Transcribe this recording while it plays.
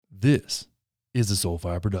This is a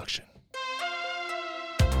Soulfire production.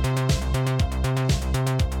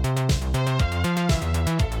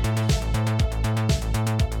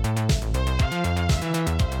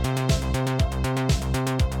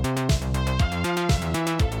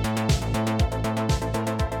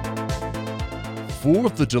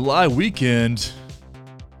 Fourth of July weekend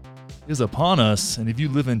is upon us, and if you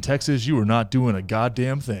live in Texas, you are not doing a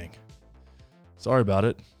goddamn thing. Sorry about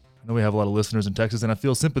it. I know we have a lot of listeners in Texas, and I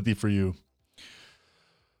feel sympathy for you.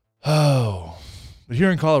 Oh, but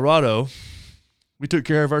here in Colorado, we took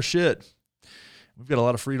care of our shit. We've got a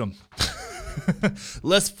lot of freedom.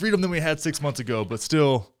 Less freedom than we had 6 months ago, but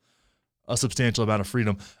still a substantial amount of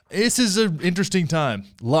freedom. This is an interesting time.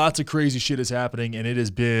 Lots of crazy shit is happening, and it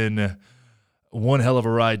has been one hell of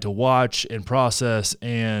a ride to watch and process,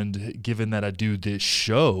 and given that I do this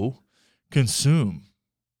show, consume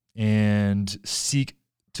and seek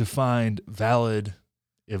to find valid,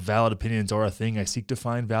 if valid opinions are a thing, I seek to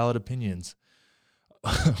find valid opinions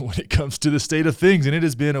when it comes to the state of things. And it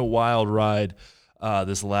has been a wild ride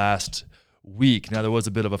this last week. Now, there was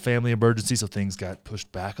a bit of a family emergency, so things got pushed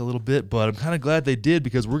back a little bit, but I'm kind of glad they did,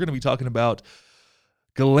 because we're going to be talking about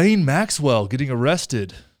Ghislaine Maxwell getting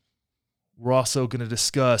arrested. We're also going to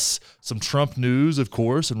discuss some Trump news, of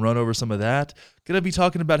course, and run over some of that. Going to be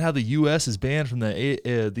talking about how the U.S. is banned from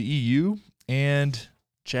the EU, and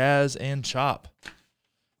Chaz and Chop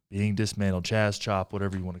being dismantled. Chaz, Chop,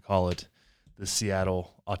 whatever you want to call it. The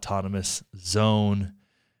Seattle Autonomous Zone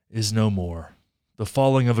is no more. The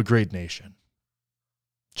falling of a great nation.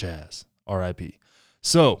 Chaz, R.I.P.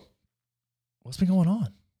 So, what's been going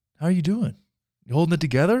on? How are you doing? You holding it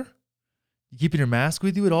together? You keeping your mask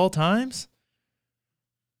with you at all times?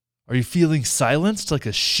 Are you feeling silenced like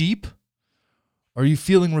a sheep? Are you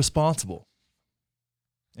feeling responsible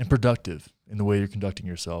and productive in the way you're conducting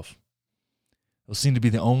yourself? Those seem to be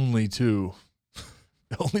the only two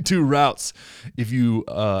routes if you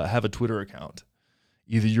have a Twitter account.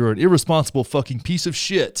 Either you're an irresponsible fucking piece of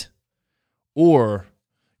shit, or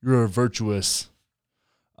you're a virtuous,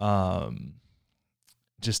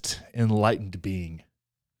 just enlightened being.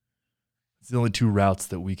 It's the only two routes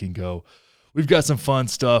that we can go. We've got some fun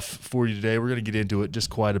stuff for you today. We're going to get into it just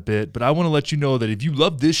quite a bit, but I want to let you know that if you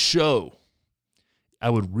love this show, I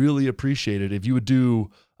would really appreciate it if you would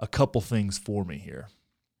do a couple things for me here.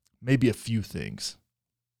 Maybe a few things.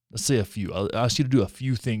 Let's say a few. I'll ask you to do a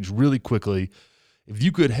few things really quickly. If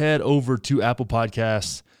you could head over to Apple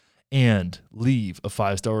Podcasts and leave a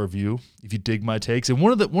 5-star review if you dig my takes. And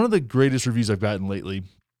one of the greatest reviews I've gotten lately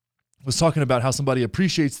was talking about how somebody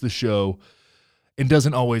appreciates the show and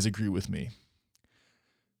doesn't always agree with me.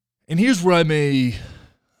 And here's where I may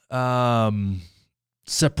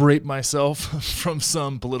separate myself from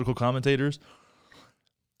some political commentators.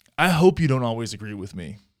 I hope you don't always agree with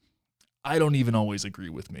me. I don't even always agree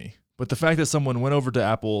with me. But the fact that someone went over to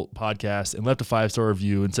Apple Podcasts and left a 5-star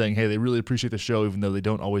review and saying, hey, they really appreciate the show, even though they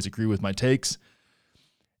don't always agree with my takes.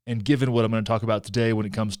 And given what I'm going to talk about today when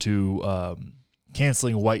it comes to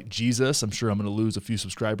canceling white Jesus, I'm sure I'm going to lose a few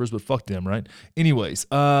subscribers, but fuck them, right? Anyways,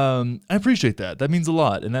 I appreciate that. That means a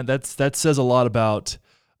lot. And that says a lot about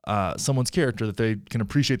someone's character, that they can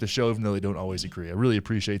appreciate the show even though they don't always agree. I really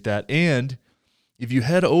appreciate that. And if you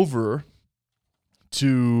head over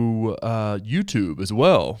to YouTube as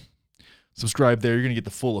well, subscribe there, you're going to get the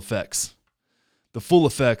full effects. The full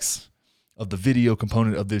effects of the video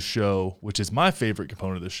component of this show, which is my favorite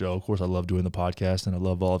component of the show. Of course, I love doing the podcast, and I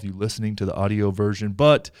love all of you listening to the audio version,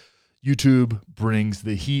 but YouTube brings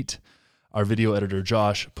the heat. Our video editor,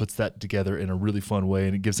 Josh, puts that together in a really fun way,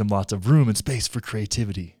 and it gives them lots of room and space for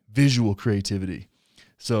creativity, visual creativity.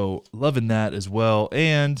 So loving that as well.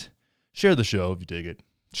 And share the show if you dig it.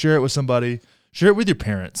 Share it with somebody. Share it with your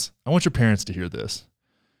parents. I want your parents to hear this.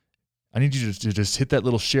 I need you to just hit that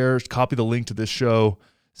little share, copy the link to this show,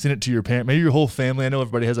 send it to your parent, maybe your whole family. I know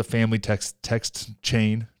everybody has a family text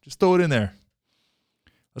chain. Just throw it in there.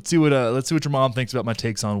 Let's see what your mom thinks about my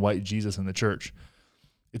takes on white Jesus in the church.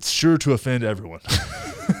 It's sure to offend everyone.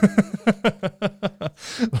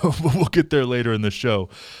 We'll get there later in the show.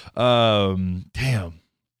 Damn,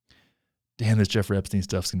 this Jeffrey Epstein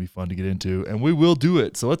stuff's going to be fun to get into, and we will do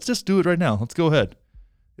it. So let's just do it right now. Let's go ahead.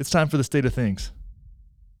 It's time for the state of things.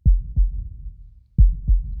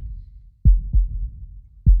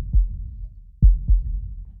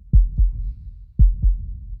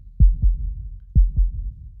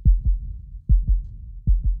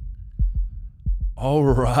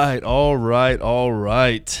 All right.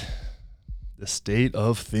 The state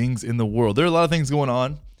of things in the world. There are a lot of things going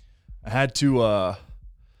on. I had to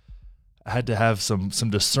have some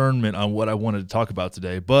discernment on what I wanted to talk about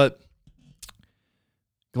today, but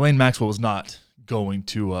Ghislaine Maxwell was not going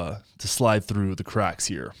to slide through the cracks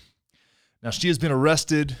here. Now, she has been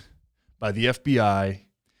arrested by the FBI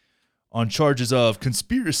on charges of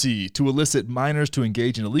conspiracy to elicit minors to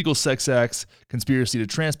engage in illegal sex acts, conspiracy to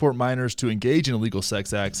transport minors to engage in illegal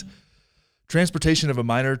sex acts, transportation of a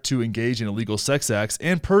minor to engage in illegal sex acts,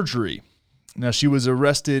 and perjury. Now, she was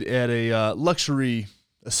arrested at a luxury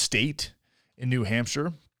estate in New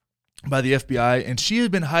Hampshire by the FBI, and she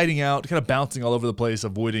had been hiding out, kind of bouncing all over the place,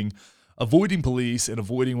 avoiding police and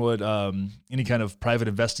avoiding what any kind of private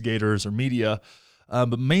investigators or media.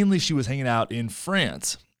 But mainly she was hanging out in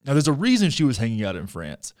France. Now, there's a reason she was hanging out in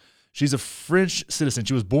France. She's a French citizen.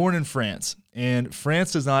 She was born in France, and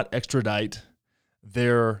France does not extradite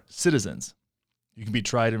their citizens. You can be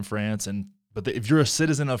tried in France, but if you're a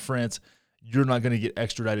citizen of France, you're not going to get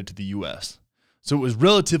extradited to the U.S. So it was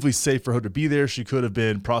relatively safe for her to be there. She could have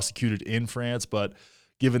been prosecuted in France, but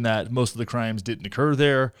given that most of the crimes didn't occur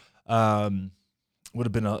there, would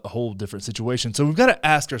have been a whole different situation. So we've got to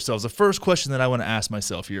ask ourselves, the first question that I want to ask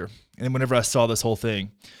myself here, and whenever I saw this whole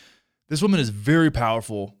thing, this woman is very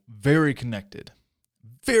powerful, very connected,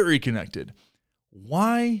 very connected.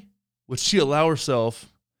 Why would she allow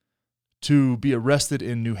herself to be arrested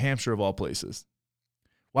in New Hampshire of all places?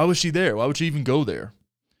 Why was she there? Why would she even go there?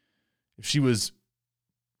 If she was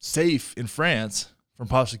safe in France from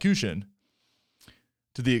prosecution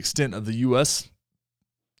to the extent of the U.S.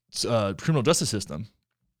 Criminal justice system,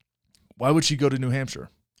 why would she go to New Hampshire?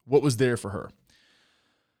 What was there for her?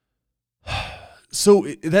 So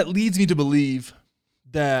that leads me to believe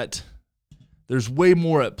that there's way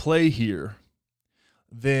more at play here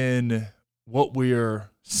than what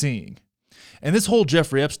we're seeing. And this whole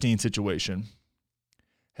Jeffrey Epstein situation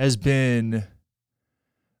has been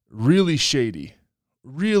really shady.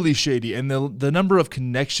 And the number of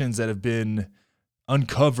connections that have been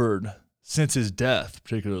uncovered since his death,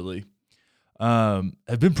 particularly,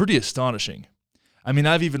 have been pretty astonishing. I mean,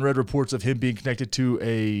 I've even read reports of him being connected to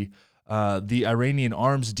the Iranian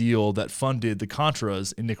arms deal that funded the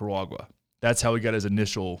Contras in Nicaragua. That's how he got his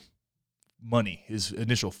initial money, his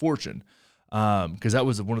initial fortune, because that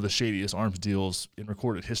was one of the shadiest arms deals in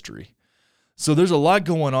recorded history. So there's a lot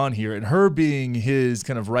going on here, and her being his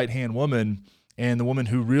kind of right-hand woman and the woman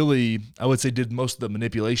who really, I would say, did most of the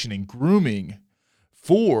manipulation and grooming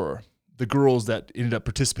for the girls that ended up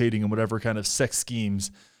participating in whatever kind of sex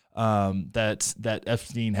schemes that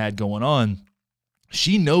Epstein had going on.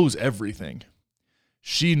 She knows everything.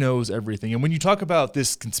 She knows everything. And when you talk about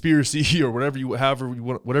this conspiracy or whatever you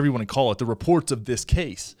want to call it, the reports of this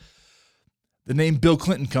case, the name Bill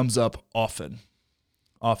Clinton comes up often.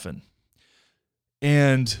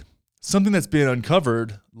 And something that's been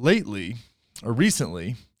uncovered lately or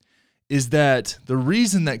recently is that the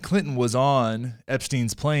reason that Clinton was on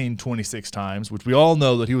Epstein's plane 26 times, which we all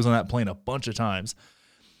know that he was on that plane a bunch of times,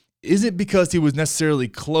 isn't because he was necessarily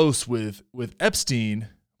close with Epstein,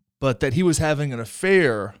 but that he was having an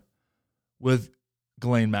affair with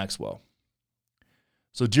Ghislaine Maxwell.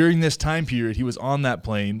 So during this time period, he was on that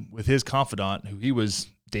plane with his confidant who he was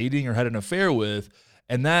dating or had an affair with.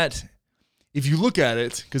 And that, if you look at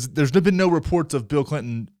it, because there's been no reports of Bill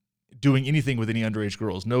Clinton doing anything with any underage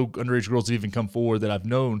girls. No underage girls have even come forward that I've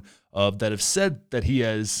known of that have said that he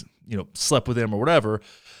has, slept with them or whatever.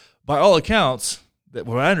 By all accounts, that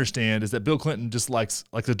what I understand is that Bill Clinton just likes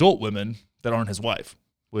adult women that aren't his wife,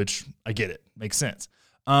 which I get it. Makes sense.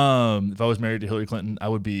 If I was married to Hillary Clinton, I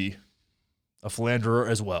would be a philanderer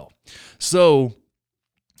as well. So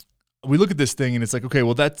we look at this thing and it's like, okay,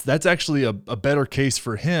 well, that's actually a better case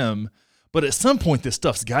for him. But at some point, this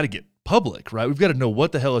stuff's got to get public, right? We've got to know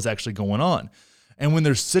what the hell is actually going on. And when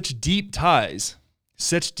there's such deep ties,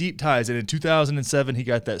 and in 2007, he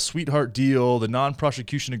got that sweetheart deal, the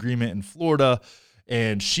non-prosecution agreement in Florida,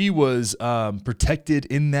 and she was protected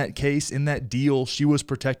in that case, in that deal. She was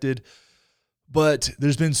protected. But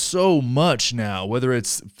there's been so much now, whether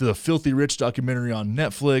it's the Filthy Rich documentary on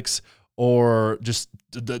Netflix or just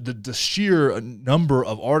the sheer number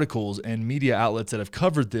of articles and media outlets that have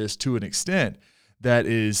covered this to an extent that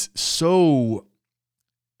is so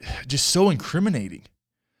incriminating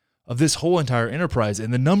of this whole entire enterprise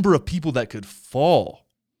and the number of people that could fall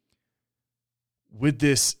with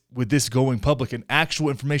this going public and actual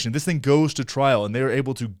information. This thing goes to trial and they're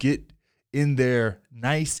able to get in there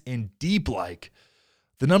nice and deep. Like,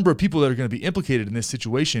 the number of people that are going to be implicated in this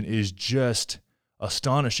situation is just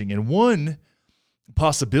astonishing. And one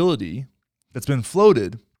possibility that's been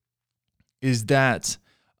floated is that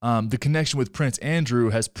the connection with Prince Andrew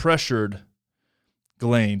has pressured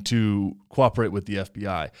Ghislaine to cooperate with the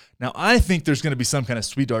FBI. Now, I think there's going to be some kind of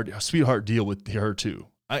sweetheart deal with her too.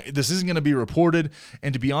 This isn't going to be reported.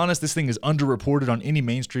 And to be honest, this thing is underreported on any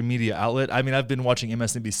mainstream media outlet. I mean, I've been watching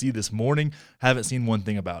MSNBC this morning, haven't seen one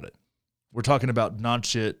thing about it. We're talking about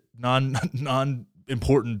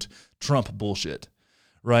non-important Trump bullshit,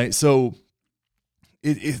 right? So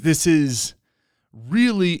this is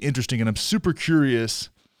really interesting, and I'm super curious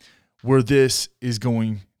where this is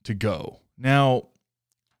going to go. Now,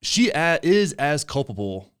 she is as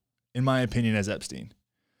culpable, in my opinion, as Epstein.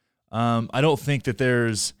 I don't think that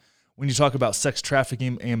when you talk about sex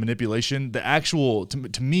trafficking and manipulation,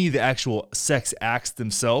 to me, the actual sex acts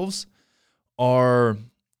themselves are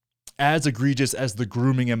as egregious as the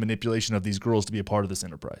grooming and manipulation of these girls to be a part of this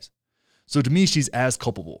enterprise. So to me, she's as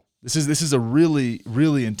culpable. This is a really,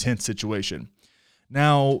 really intense situation.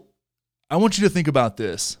 Now, I want you to think about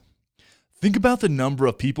this. Think about the number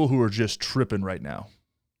of people who are just tripping right now.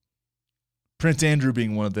 Prince Andrew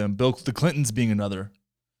being one of them, the Clintons being another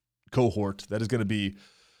cohort that is going to be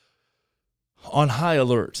on high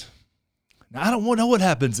alert. Now, I don't know what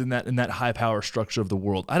happens in that high power structure of the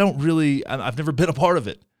world. I've never been a part of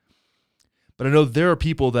it. But I know there are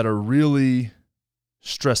people that are really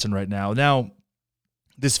stressing right now. Now,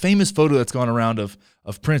 this famous photo that's gone around of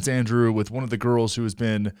Prince Andrew with one of the girls who has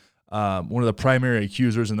been one of the primary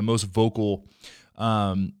accusers and the most vocal,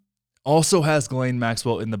 also has Ghislaine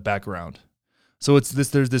Maxwell in the background. So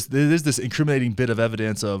there's this incriminating bit of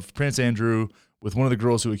evidence of Prince Andrew with one of the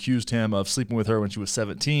girls who accused him of sleeping with her when she was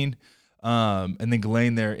 17, and then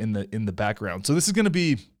Ghislaine there in the background. So this is going to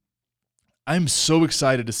be. I'm so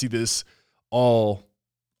excited to see this all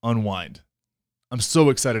unwind. I'm so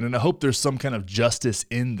excited, and I hope there's some kind of justice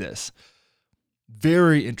in this.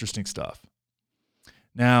 Very interesting stuff.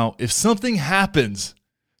 Now, if something happens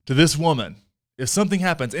to this woman, and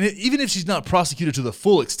even if she's not prosecuted to the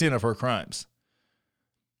full extent of her crimes,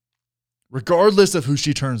 regardless of who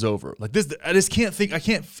she turns over, like this, I just can't think. I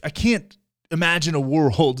can't imagine a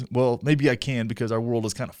world. Well, maybe I can because our world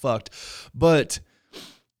is kind of fucked, but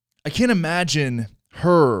I can't imagine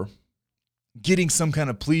her getting some kind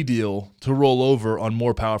of plea deal to roll over on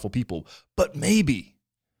more powerful people. But maybe,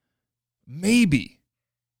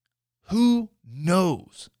 who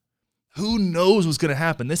knows? Who knows what's going to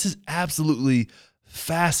happen? This is absolutely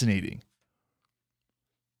fascinating.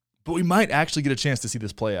 But we might actually get a chance to see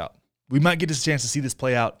this play out. We might get a chance to see this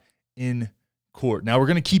play out in court. Now, we're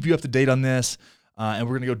going to keep you up to date on this, and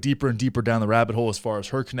we're going to go deeper and deeper down the rabbit hole as far as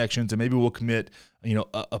her connections, and maybe we'll commit,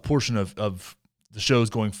 a portion of the shows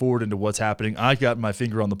going forward into what's happening. I got my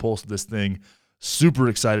finger on the pulse of this thing. Super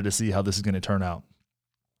excited to see how this is going to turn out.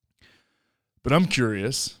 But I'm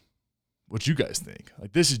curious what you guys think.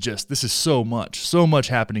 Like, this is so much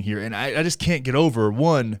happening here. And I just can't get over,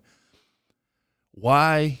 one,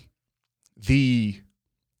 why the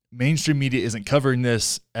mainstream media isn't covering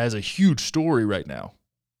this as a huge story right now.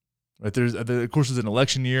 Right? Of course, it's an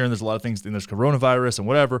election year, and there's a lot of things, and there's coronavirus and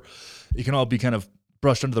whatever. It can all be kind of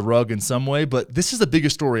brushed under the rug in some way, but this is the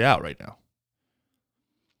biggest story out right now.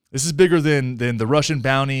 This is bigger than the Russian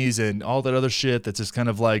bounties and all that other shit that's just kind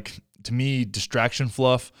of like, to me, distraction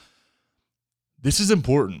fluff. This is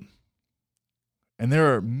important. And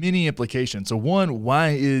there are many implications. So one, why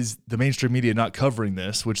is the mainstream media not covering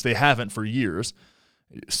this, which they haven't for years?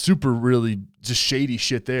 Super really just shady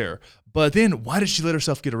shit there. But then why did she let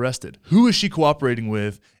herself get arrested? Who is she cooperating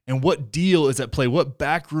with? And what deal is at play? What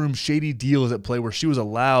backroom shady deal is at play where she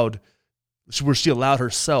allowed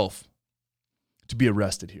herself to be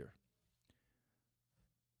arrested here?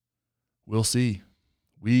 We'll see.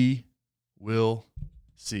 We will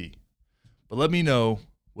see. But let me know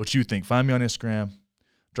what you think. Find me on Instagram.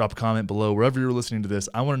 Drop a comment below. Wherever you're listening to this,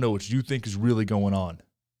 I want to know what you think is really going on.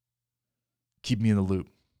 Keep me in the loop.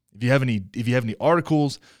 If you have any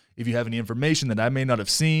articles, if you have any information that I may not have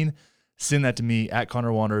seen, send that to me at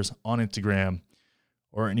Connor Wanders on Instagram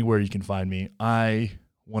or anywhere you can find me. I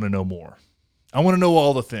want to know more. I want to know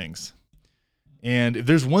all the things. And if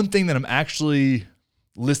there's one thing that I'm actually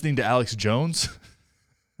listening to Alex Jones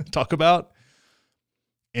talk about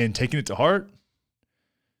and taking it to heart,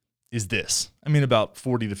 is this. I mean, about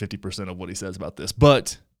 40 to 50% of what he says about this.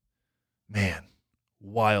 But, man,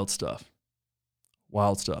 wild stuff.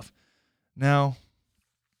 Wild stuff. Now,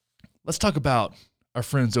 let's talk about our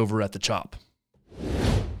friends over at The Chop.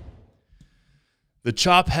 The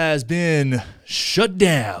Chop has been shut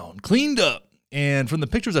down, cleaned up. And from the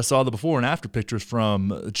pictures I saw, the before and after pictures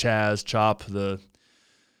from Chaz, Chop, the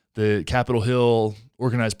Capitol Hill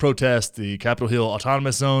organized protest, the Capitol Hill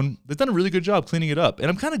Autonomous Zone, they've done a really good job cleaning it up. And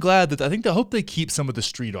I'm kind of glad that I hope they keep some of the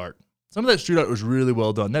street art. Some of that street art was really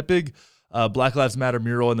well done. That big Black Lives Matter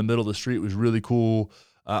mural in the middle of the street was really cool.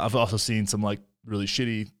 I've also seen some like really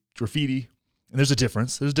shitty graffiti And there's a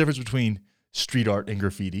difference. There's a difference between street art and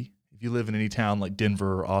graffiti. If you live in any town like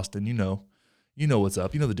Denver or Austin, you know what's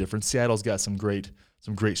up. You know the difference. Seattle's got some great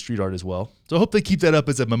street art as well. So I hope they keep that up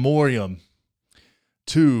as a memoriam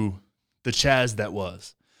to the Chaz that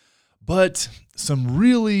was. But some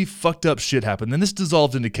really fucked up shit happened. Then this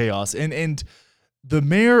dissolved into chaos. And the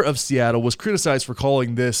mayor of Seattle was criticized for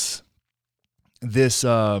calling this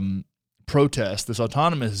protest, this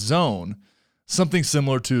autonomous zone, something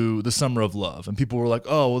similar to the Summer of Love. And people were like,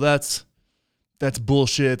 oh, well, that's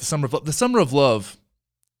bullshit. The Summer of Love,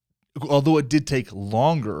 although it did take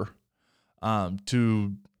longer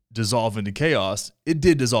to dissolve into chaos, it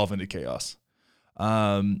did dissolve into chaos.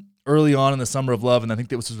 Early on in the Summer of Love, and I think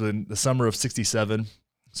that was in the summer of 1967,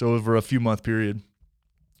 so over a few month period,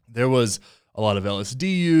 there was a lot of LSD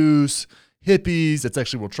use, hippies. That's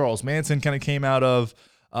actually where Charles Manson kind of came out of.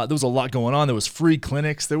 There was a lot going on. There was free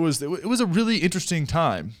clinics. It was a really interesting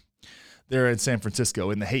time there in San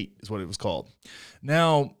Francisco, in the Haight is what it was called.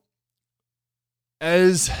 Now,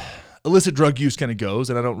 as illicit drug use kind of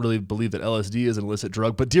goes, and I don't really believe that LSD is an illicit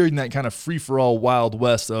drug, but during that kind of free-for-all Wild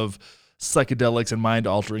West of psychedelics and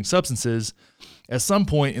mind-altering substances, at some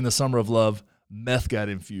point in the Summer of Love, meth got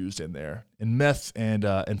infused in there. And meth and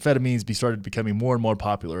amphetamines started becoming more and more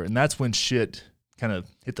popular, and that's when shit kind of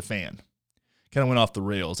hit the fan. Kind of went off the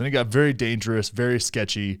rails, and it got very dangerous, very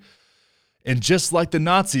sketchy. And just like the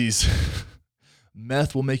Nazis,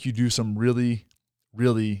 meth will make you do some really,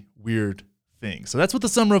 really weird things. So that's what the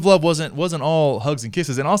Summer of Love wasn't all hugs and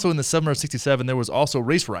kisses. And also in the summer of 1967, there was also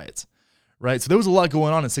race riots, right? So there was a lot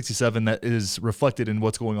going on in 1967 that is reflected in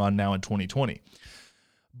what's going on now in 2020.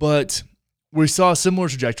 But we saw a similar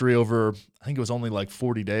trajectory over, I think it was only like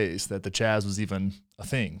 40 days that the Chaz was even a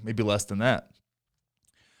thing, maybe less than that.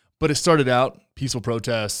 But it started out peaceful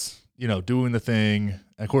protests, doing the thing.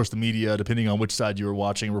 And of course, the media, depending on which side you were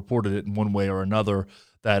watching, reported it in one way or another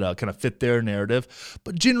that kind of fit their narrative.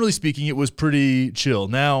 But generally speaking, it was pretty chill.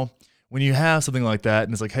 Now, when you have something like that,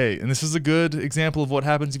 and it's like, hey, and this is a good example of what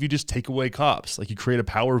happens if you just take away cops. Like, you create a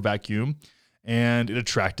power vacuum, and it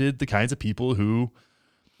attracted the kinds of people who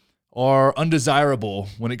are undesirable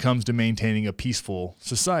when it comes to maintaining a peaceful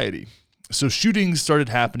society. So shootings started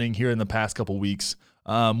happening here in the past couple weeks,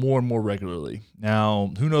 more and more regularly.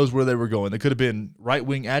 Now, who knows where they were going? They could have been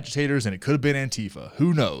right-wing agitators, and it could have been Antifa.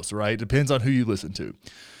 Who knows, right? Depends on who you listen to.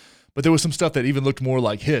 But there was some stuff that even looked more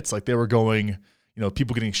like hits, like they were going,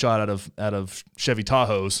 people getting shot out of Chevy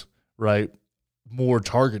Tahoes, right? More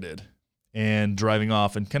targeted and driving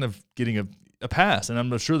off and kind of getting a pass. And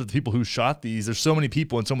I'm sure that the people who shot these, there's so many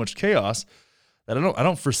people and so much chaos that I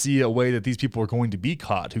don't foresee a way that these people are going to be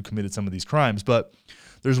caught who committed some of these crimes. But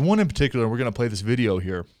there's one in particular, and we're going to play this video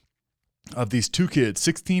here, of these two kids,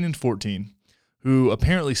 16 and 14, who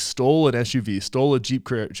apparently stole an SUV, stole a Jeep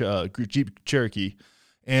Cherokee,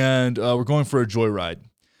 and were going for a joyride.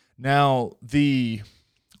 Now, the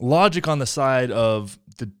logic on the side of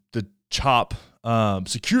the CHOP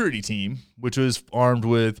security team, which was armed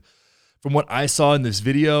with, from what I saw in this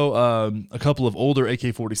video, a couple of older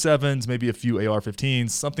AK-47s, maybe a few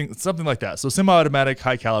AR-15s, something like that. So semi-automatic,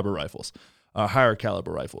 higher caliber rifles.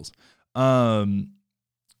 And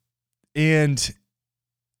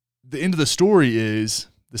the end of the story is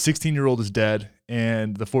the 16-year-old is dead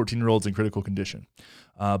and the 14-year-old's in critical condition,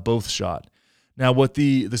 both shot. Now, what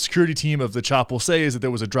the security team of the CHOP will say is that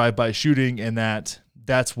there was a drive-by shooting, and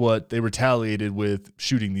that's what they retaliated with,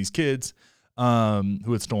 shooting these kids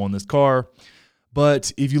who had stolen this car.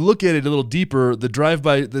 But if you look at it a little deeper, the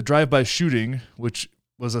drive-by shooting, which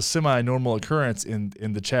was a semi-normal occurrence in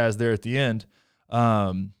the Chaz there at the end,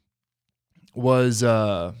 was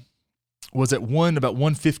at about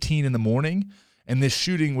 1:15 in the morning, and this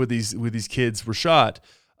shooting with these kids were shot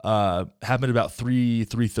happened about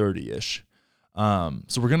 3:30 ish.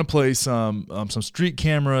 So we're gonna play some street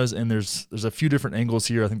cameras, and there's a few different angles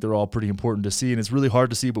here. I think they're all pretty important to see, and it's really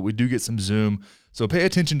hard to see, but we do get some zoom. So pay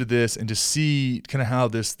attention to this and just see kind of how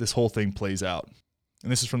this whole thing plays out.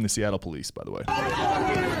 And this is from the Seattle Police, by the way.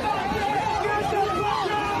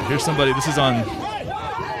 Here's somebody. This is on.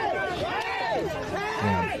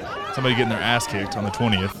 Somebody getting their ass kicked on the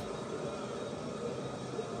 20th.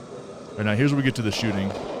 All right, now here's where we get to the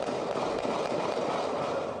shooting.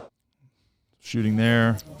 Shooting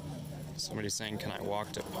there. Somebody's saying, can I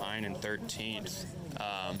walk to Pine and 13th?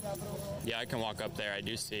 Yeah, I can walk up there. I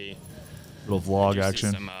do see. Little vlog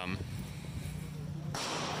action. Some,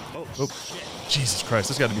 oh, Jesus Christ,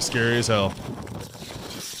 this got to be scary as hell.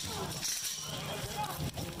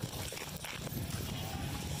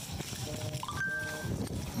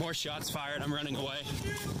 More shots fired. I'm running away.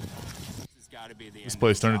 This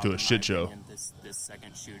place turned into a shit show. This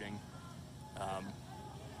second shooting.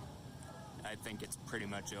 I think it's pretty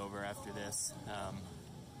much over after this.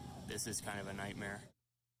 This is kind of a nightmare.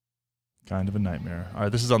 Kind of a nightmare. All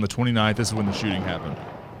right, this is on the 29th. This is when the shooting happened.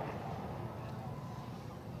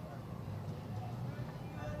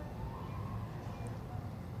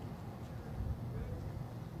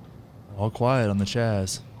 All quiet on the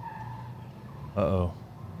Chaz. Uh-oh.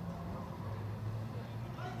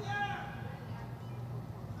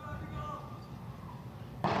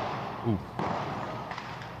 Ooh.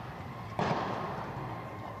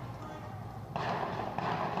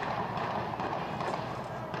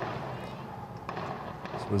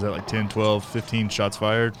 So was that like 10, 12, 15 shots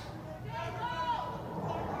fired?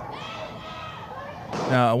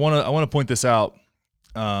 Now, I want to point this out.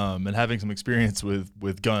 And having some experience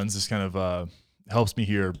with guns, this kind of helps me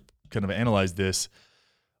here kind of analyze this.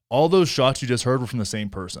 All those shots you just heard were from the same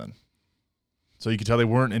person. So you could tell they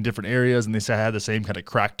weren't in different areas and they had the same kind of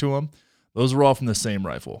crack to them. Those were all from the same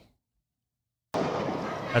rifle.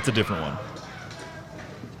 That's a different one.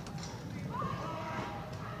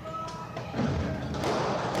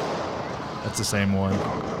 That's the same one.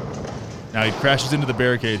 Now he crashes into the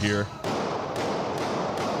barricade here.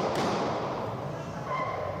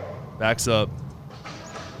 Backs up.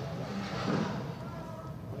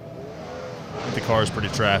 I think the car is pretty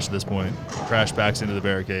trashed at this point. Crash backs into the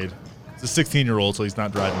barricade. It's a 16-year-old, so he's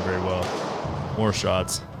not driving very well. More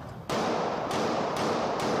shots.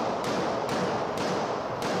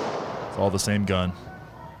 It's all the same gun.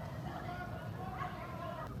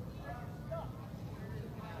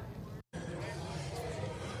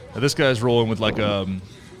 Now this guy's rolling with like a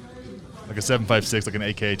 7.56, like an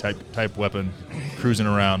AK type weapon, cruising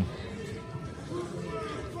around.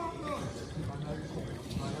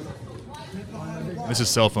 This is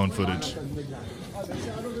cell phone footage.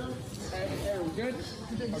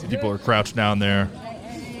 See, people are crouched down there.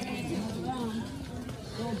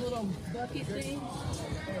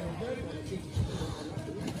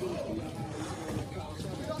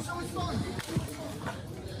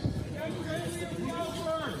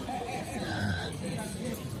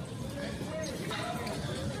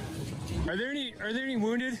 Are there any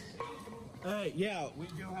wounded? Yeah, we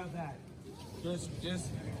do have that. Just.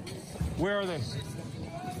 Where are they?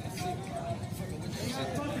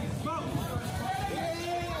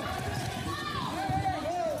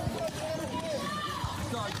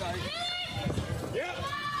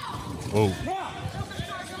 Whoa.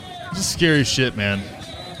 This is scary shit, man.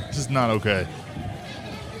 This is not okay.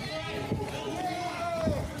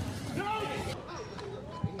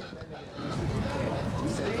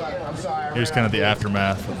 Here's kind of the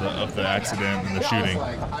aftermath of the accident and the shooting.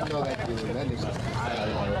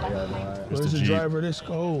 Where's the driver of this?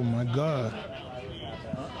 Oh my God.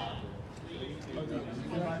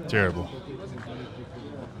 Terrible.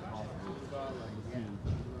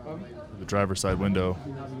 The driver's side window.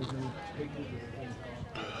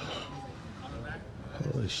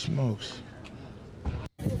 Holy smokes.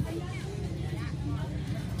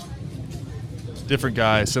 Different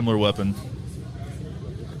guy, similar weapon.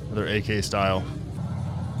 Another AK style.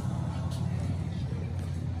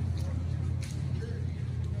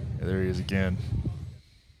 Yeah, there he is again.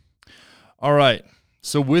 All right.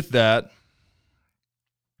 So with that,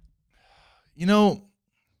 you know,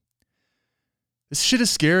 this shit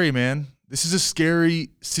is scary, man. This is a scary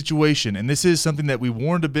situation, and this is something that we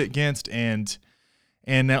warned a bit against. And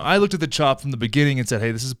now I looked at the chop from the beginning and said,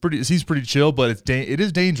 "Hey, this seems pretty chill, but it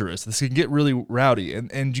is dangerous. This can get really rowdy."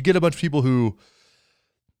 And you get a bunch of people who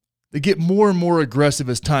they get more and more aggressive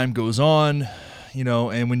as time goes on, you know.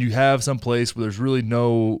 And when you have some place where there's really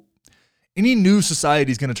any new society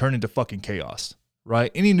is going to turn into fucking chaos, right?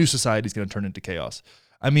 Any new society is going to turn into chaos.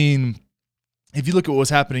 I mean, if you look at what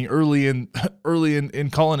was happening early in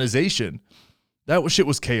colonization, that shit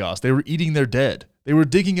was chaos. They were eating their dead. They were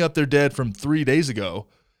digging up their dead from 3 days ago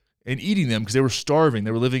and eating them because they were starving.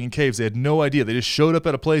 They were living in caves. They had no idea. They just showed up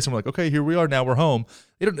at a place and were like, okay, here we are. Now we're home.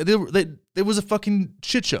 It was a fucking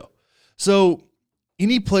shit show. So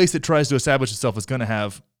any place that tries to establish itself is going to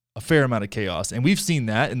have a fair amount of chaos. And we've seen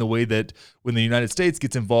that in the way that when the United States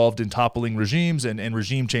gets involved in toppling regimes and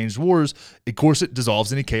regime changed wars, of course it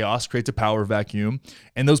dissolves any chaos, creates a power vacuum.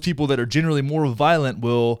 And those people that are generally more violent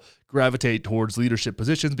will gravitate towards leadership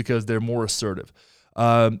positions because they're more assertive.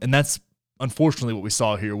 And that's unfortunately what we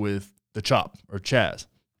saw here with the Chop or Chaz.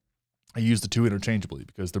 I use the two interchangeably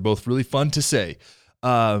because they're both really fun to say.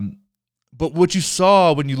 But what you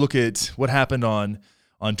saw when you look at what happened on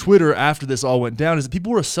Twitter after this all went down is that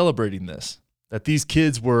people were celebrating this, that these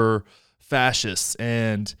kids were fascists.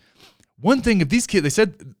 And one thing, if these kids, they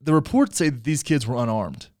said, the reports say that these kids were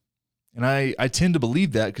unarmed. And I tend to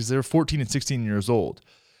believe that because they're 14 and 16 years old.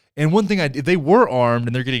 And one thing, if they were armed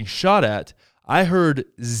and they're getting shot at, I heard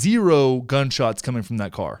 0 gunshots coming from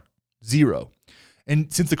that car. 0.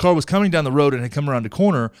 And since the car was coming down the road and had come around a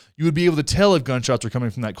corner, you would be able to tell if gunshots were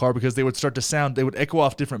coming from that car because they would start to sound, they would echo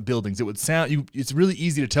off different buildings. It would sound, it's really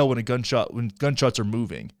easy to tell when gunshots are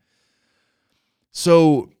moving.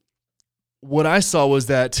 So what I saw was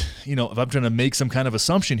that, if I'm trying to make some kind of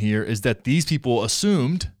assumption here, is that these people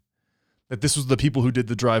assumed that this was the people who did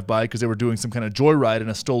the drive-by because they were doing some kind of joyride in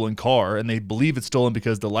a stolen car, and they believe it's stolen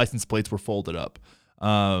because the license plates were folded up.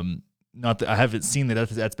 Not that I haven't seen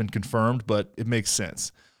that's been confirmed, but it makes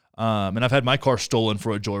sense. And I've had my car stolen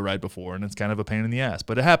for a joyride before, and it's kind of a pain in the ass,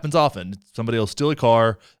 but it happens often. Somebody will steal a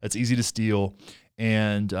car that's easy to steal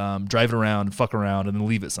and drive it around and fuck around and then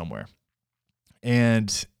leave it somewhere.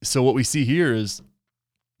 And so what we see here is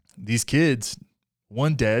these kids,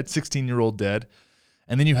 one dead, 16-year-old dead,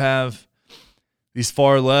 and then you have these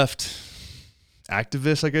far left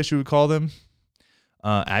activists, I guess you would call them,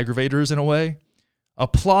 aggravators in a way,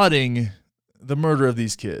 applauding the murder of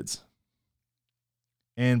these kids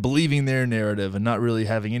and believing their narrative and not really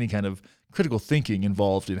having any kind of critical thinking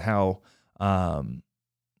involved in how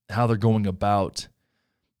they're going about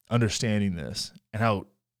understanding this and how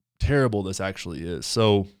terrible this actually is.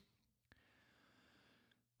 So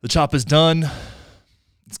the chop is done.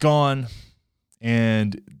 It's gone.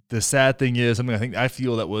 And the sad thing is, something I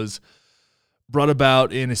feel that was brought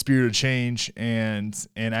about in a spirit of change and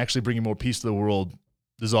actually bringing more peace to the world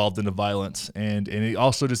dissolved into violence. And it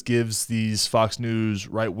also just gives these Fox News,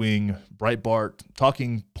 right-wing, Breitbart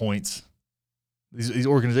talking points. These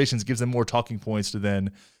organizations gives them more talking points to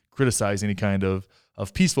then criticize any kind of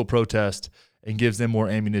peaceful protest and gives them more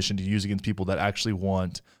ammunition to use against people that actually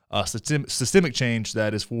want systemic change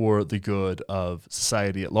that is for the good of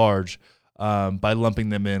society at large, by lumping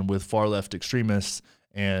them in with far left extremists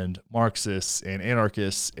and Marxists and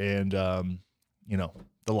anarchists and the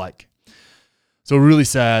like. So really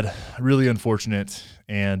sad, really unfortunate,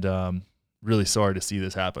 and really sorry to see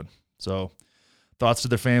this happen. So thoughts to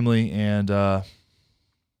their family, and we'll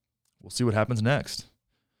see what happens next.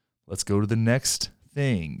 Let's go to the next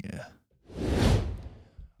thing.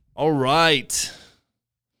 All right.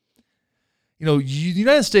 The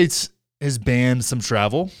United States has banned some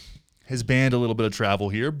travel, has banned a little bit of travel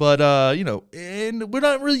here, but, and we're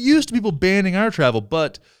not really used to people banning our travel,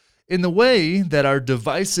 but in the way that our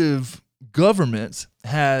divisive government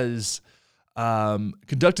has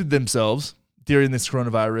conducted themselves during this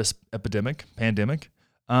coronavirus pandemic,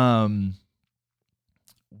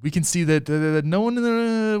 we can see that no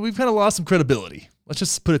one, we've kind of lost some credibility. Let's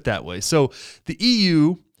just put it that way. So the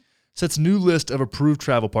EU sets new list of approved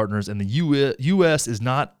travel partners, and the U.S. is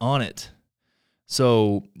not on it.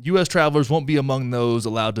 So U.S. travelers won't be among those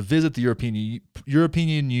allowed to visit the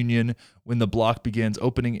European Union when the bloc begins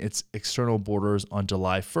opening its external borders on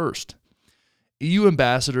July 1st. EU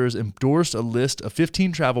ambassadors endorsed a list of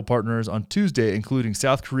 15 travel partners on Tuesday, including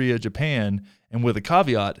South Korea, Japan, and with a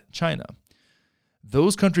caveat, China.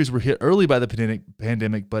 Those countries were hit early by the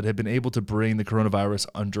pandemic, but have been able to bring the coronavirus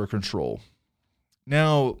under control.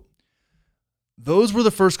 Now, those were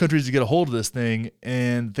the first countries to get a hold of this thing,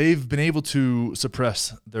 and they've been able to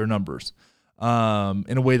suppress their numbers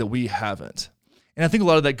in a way that we haven't. And I think a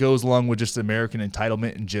lot of that goes along with just American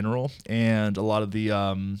entitlement in general, and a lot of the,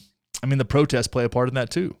 the protests play a part in that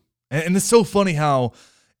too. And it's so funny how,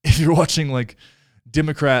 if you're watching like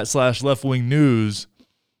Democrat/left-wing news,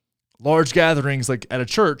 large gatherings like at a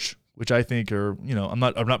church, which I think are, I'm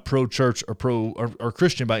not pro-church or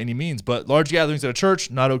Christian by any means, but large gatherings at a church,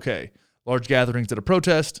 not okay. Large gatherings at a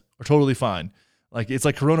protest are totally fine. It's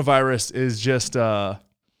like coronavirus is just,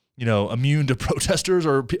 immune to protesters,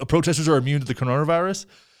 or protesters are immune to the coronavirus.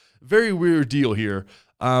 Very weird deal here.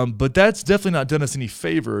 But that's definitely not done us any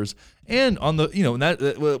favors. And on the,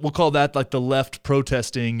 we'll call that like the left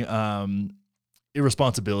protesting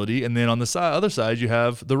irresponsibility. And then on the other side, you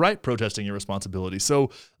have the right protesting irresponsibility.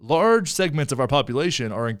 So large segments of our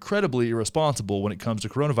population are incredibly irresponsible when it comes to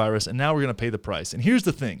coronavirus. And now we're going to pay the price. And here's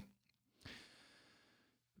the thing.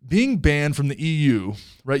 Being banned from the EU,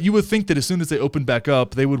 right? You would think that as soon as they open back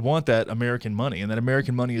up, they would want that American money, and that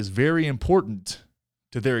American money is very important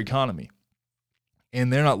to their economy.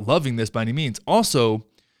 And they're not loving this by any means. Also,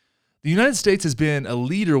 the United States has been a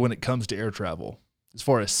leader when it comes to air travel, as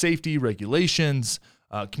far as safety, regulations,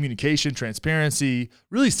 communication, transparency,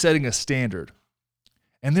 really setting a standard.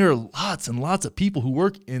 And there are lots and lots of people who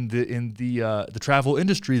work in the travel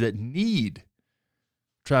industry that need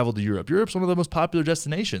travel to Europe. Europe's one of the most popular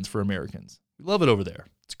destinations for Americans. We love it over there.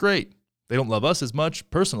 It's great. They don't love us as much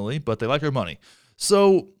personally, but they like our money.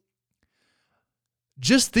 So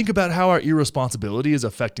just think about how our irresponsibility is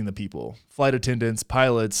affecting the people. Flight attendants,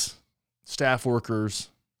 pilots, staff workers,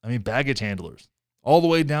 baggage handlers, all the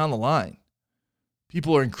way down the line.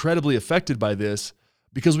 People are incredibly affected by this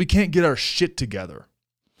because we can't get our shit together.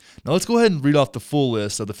 Now let's go ahead and read off the full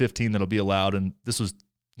list of the 15 that'll be allowed. And this was,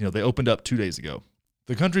 they opened up 2 days ago.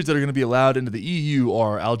 The countries that are going to be allowed into the EU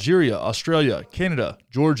are Algeria, Australia, Canada,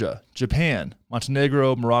 Georgia, Japan,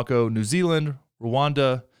 Montenegro, Morocco, New Zealand,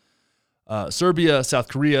 Rwanda, Serbia, South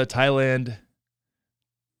Korea, Thailand,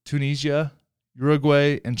 Tunisia,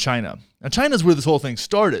 Uruguay, and China. Now, China's where this whole thing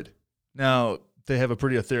started. Now, they have a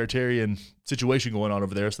pretty authoritarian situation going on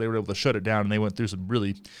over there, so they were able to shut it down, and they went through some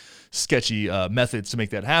really sketchy methods to make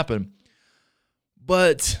that happen.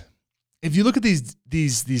 But if you look at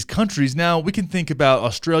these countries, now we can think about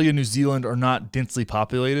Australia, New Zealand are not densely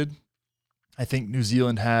populated. I think New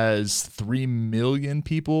Zealand has 3 million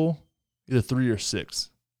people, either 3 or 6.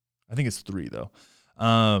 I think it's 3 though.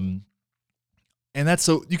 And that's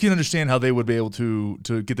so you can understand how they would be able to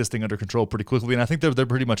get this thing under control pretty quickly. And I think they're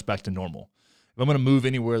pretty much back to normal. If I'm going to move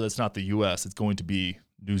anywhere that's not the U.S., it's going to be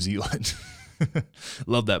New Zealand.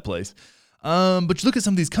 Love that place. But you look at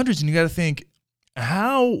some of these countries and you got to think,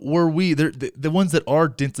 how were we, the ones that are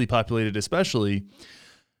densely populated especially,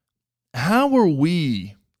 how were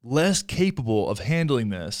we less capable of handling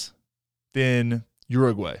this than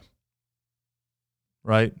Uruguay?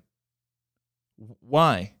 Right?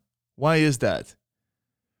 Why? Why is that?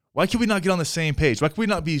 Why can we not get on the same page? Why can we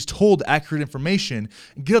not be told accurate information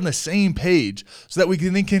and get on the same page so that we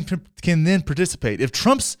can then participate? If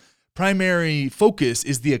Trump's primary focus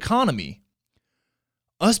is the economy,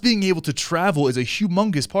 us being able to travel is a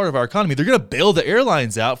humongous part of our economy. They're going to bail the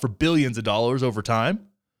airlines out for billions of dollars over time.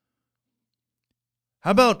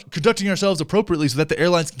 How about conducting ourselves appropriately so that the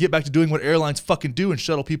airlines can get back to doing what airlines fucking do and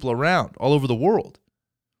shuttle people around all over the world?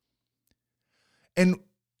 And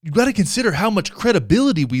you got to consider how much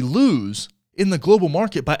credibility we lose in the global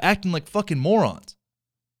market by acting like fucking morons.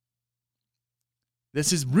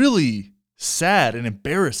 This is really sad and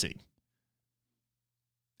embarrassing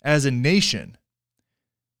as a nation.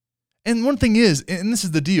 And one thing is, and this is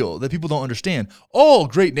the deal that people don't understand, all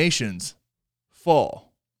great nations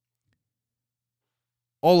fall.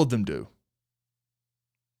 All of them do.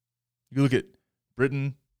 You can look at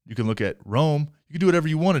Britain, you can look at Rome, you can do whatever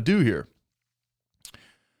you want to do here.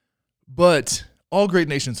 But all great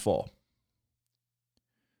nations fall.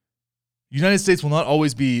 The United States will not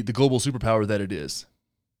always be the global superpower that it is.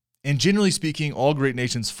 And generally speaking, all great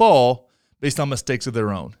nations fall based on mistakes of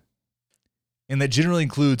their own. And that generally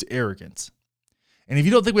includes arrogance. And if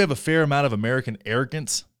you don't think we have a fair amount of American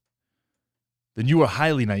arrogance, then you are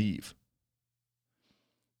highly naive.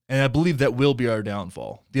 And I believe that will be our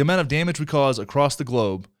downfall. The amount of damage we cause across the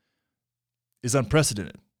globe is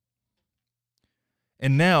unprecedented.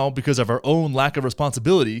 And now, because of our own lack of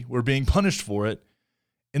responsibility, we're being punished for it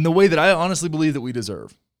in the way that I honestly believe that we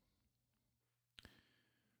deserve.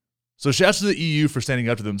 So shouts to the EU for standing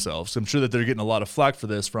up to themselves. I'm sure that they're getting a lot of flack for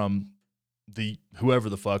this from the whoever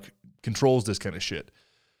the fuck controls this kind of shit.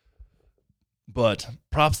 But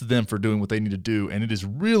props to them for doing what they need to do. And it is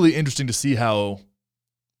really interesting to see how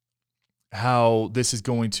this is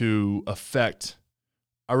going to affect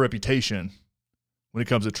our reputation when it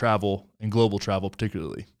comes to travel and global travel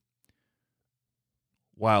particularly.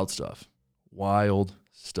 Wild stuff. Wild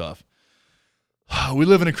stuff. We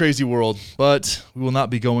live in a crazy world, but we will not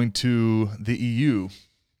be going to the EU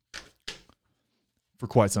for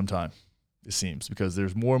quite some time, it seems, because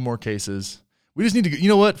there's more and more cases. We just need to, you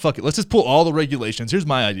know what? Fuck it. Let's just pull all the regulations. Here's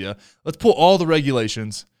my idea. Let's pull all the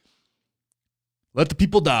regulations. Let the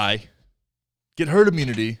people die. Get herd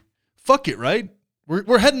immunity. Fuck it, right?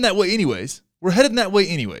 We're heading that way anyways.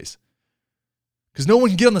 Because no one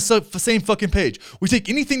can get on the same fucking page. We take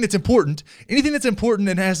anything that's important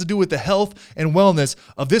and has to do with the health and wellness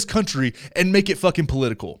of this country and make it fucking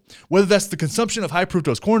political. Whether that's the consumption of high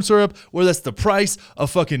fructose corn syrup, whether that's the price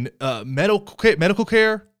of fucking medical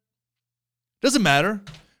care, doesn't matter.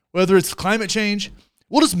 Whether it's climate change,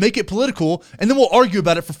 we'll just make it political and then we'll argue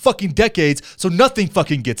about it for fucking decades so nothing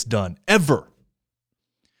fucking gets done, ever.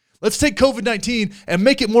 Let's take COVID-19 and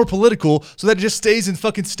make it more political so that it just stays in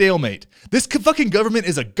fucking stalemate. This fucking government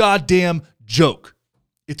is a goddamn joke.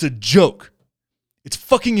 It's a joke. It's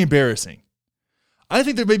fucking embarrassing. I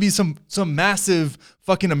think there may be some massive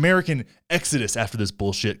fucking American exodus after this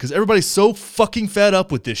bullshit because everybody's so fucking fed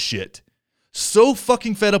up with this shit.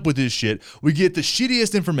 We get the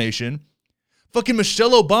shittiest information. Fucking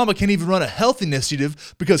Michelle Obama can't even run a health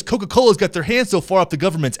initiative because Coca-Cola's got their hands so far up the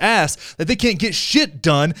government's ass that they can't get shit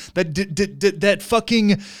done that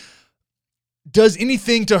fucking does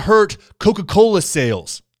anything to hurt Coca-Cola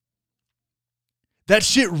sales. That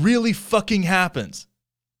shit really fucking happens.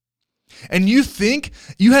 And you think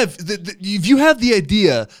if you have the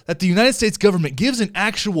idea that the United States government gives an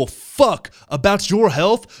actual fuck about your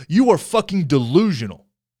health, you are fucking delusional.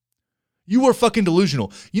 You are fucking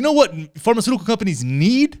delusional. You know what pharmaceutical companies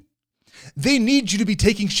need? They need you to be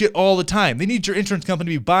taking shit all the time. They need your insurance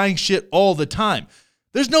company to be buying shit all the time.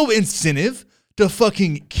 There's no incentive to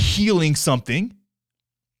fucking healing something.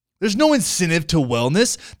 There's no incentive to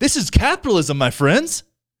wellness. This is capitalism, my friends.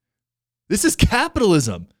 This is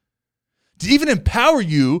capitalism. To even empower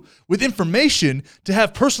you with information to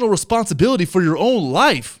have personal responsibility for your own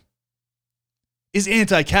life is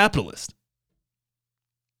anti-capitalist.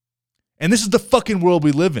 And this is the fucking world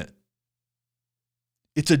we live in.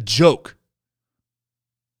 It's a joke.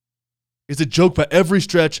 It's a joke by every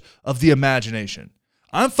stretch of the imagination.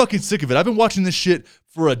 I'm fucking sick of it. I've been watching this shit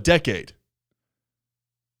for a decade.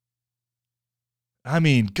 I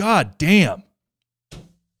mean, god damn.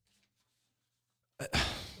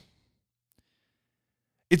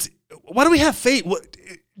 Why do we have faith?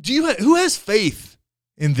 Who has faith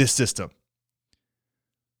in this system?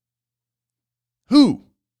 Who?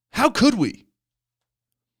 How could we?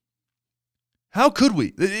 How could we?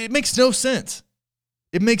 It makes no sense.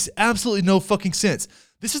 It makes absolutely no fucking sense.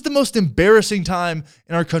 This is the most embarrassing time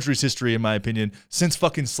in our country's history, in my opinion, since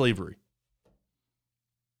fucking slavery.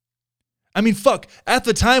 I mean, fuck, at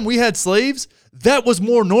the time we had slaves, that was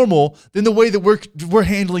more normal than the way that we're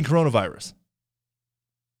handling coronavirus.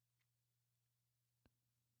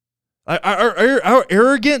 Our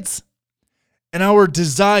arrogance and our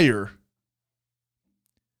desire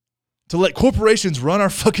to let corporations run our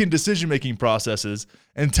fucking decision-making processes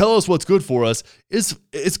and tell us what's good for us is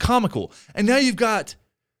comical. And now you've got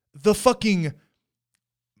the fucking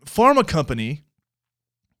pharma company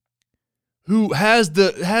who has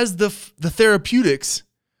the therapeutics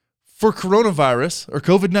for coronavirus or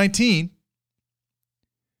COVID-19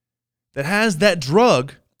 that has that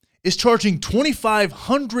drug is charging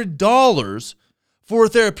 $2,500 for a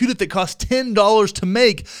therapeutic that costs $10 to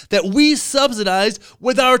make that we subsidize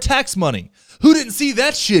with our tax money. Who didn't see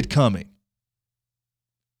that shit coming?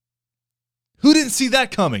 Who didn't see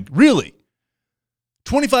that coming? Really?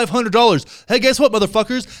 $2,500. Hey, guess what,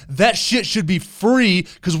 motherfuckers? That shit should be free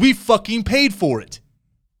because we fucking paid for it.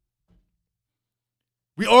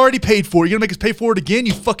 We already paid for it. You're going to make us pay for it again,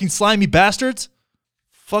 you fucking slimy bastards?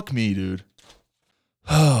 Fuck me, dude.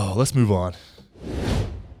 Oh, let's move on.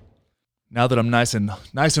 Now that I'm nice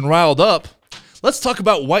and riled up, let's talk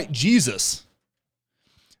about white Jesus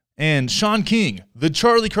and Shaun King, the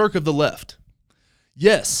Charlie Kirk of the left.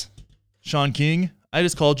 Yes, Shaun King, I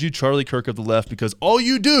just called you Charlie Kirk of the left because all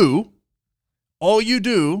you do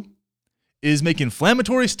is make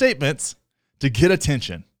inflammatory statements to get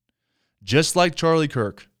attention. Just like Charlie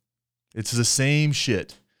Kirk. It's the same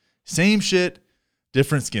shit. Same shit,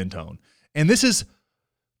 different skin tone. And this is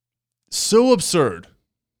so absurd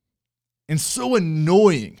and so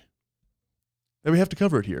annoying that we have to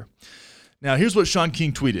cover it here. Now, here's what Shaun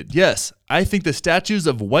King tweeted. Yes, I think the statues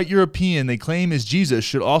of white European they claim is Jesus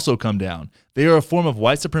should also come down. They are a form of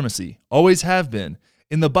white supremacy. Always have been.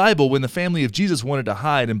 In the Bible, when the family of Jesus wanted to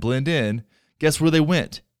hide and blend in, guess where they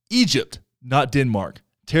went? Egypt, not Denmark.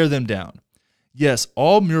 Tear them down. Yes,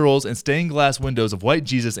 all murals and stained glass windows of white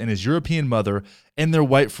Jesus and his European mother and their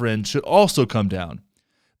white friend should also come down.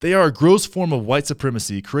 They are a gross form of white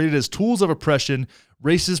supremacy created as tools of oppression,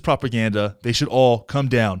 racist propaganda. They should all come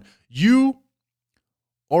down. You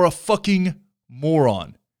are a fucking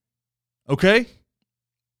moron. Okay?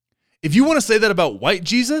 If you want to say that about white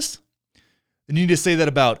Jesus, then you need to say that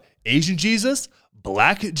about Asian Jesus,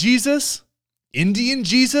 black Jesus, Indian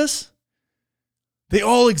Jesus. They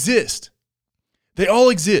all exist. They all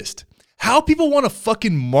exist. How people want to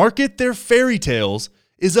fucking market their fairy tales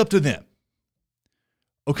is up to them.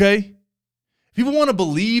 Okay? If people want to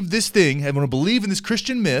believe this thing and want to believe in this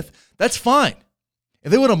Christian myth, that's fine.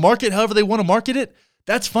 If they want to market however they want to market it,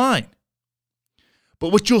 that's fine.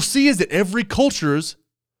 But what you'll see is that every culture's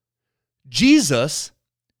Jesus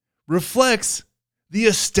reflects the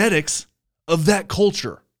aesthetics of that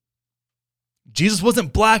culture. Jesus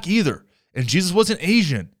wasn't black either, and Jesus wasn't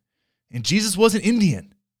Asian, and Jesus wasn't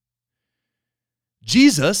Indian.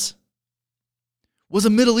 Jesus was a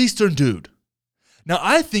Middle Eastern dude. Now,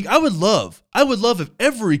 I would love if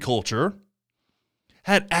every culture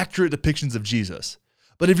had accurate depictions of Jesus.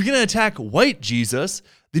 But if you're going to attack white Jesus,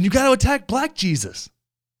 then you got to attack black Jesus.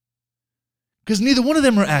 Because neither one of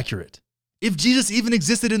them are accurate. If Jesus even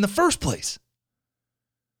existed in the first place.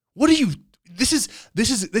 This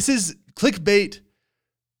is clickbait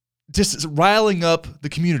just riling up the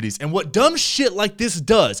communities. And what dumb shit like this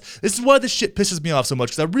does, this is why this shit pisses me off so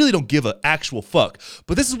much, because I really don't give an actual fuck.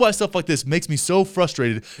 But this is why stuff like this makes me so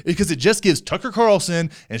frustrated, because it just gives Tucker Carlson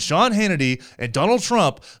and Sean Hannity and Donald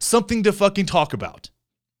Trump something to fucking talk about.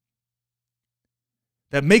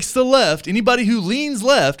 That makes the left, anybody who leans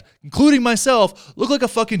left, including myself, look like a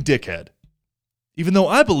fucking dickhead. Even though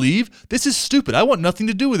I believe this is stupid. I want nothing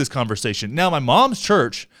to do with this conversation. Now, my mom's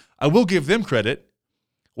church, I will give them credit.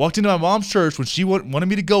 Walked into my mom's church when she wanted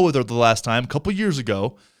me to go with her the last time, a couple years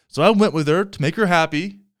ago. So I went with her to make her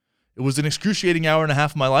happy. It was an excruciating hour and a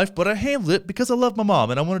half of my life, but I handled it because I love my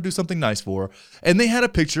mom and I want to do something nice for her. And they had a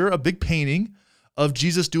picture, a big painting of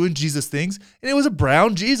Jesus doing Jesus things, and it was a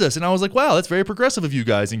brown Jesus. And I was like, wow, that's very progressive of you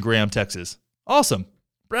guys in Graham, Texas. Awesome.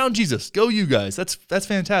 Brown Jesus. Go you guys. That's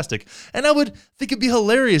fantastic. And I would think it'd be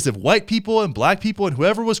hilarious if white people and black people and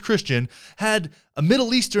whoever was Christian had a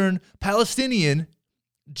Middle Eastern Palestinian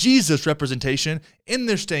Jesus representation in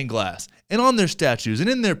their stained glass and on their statues and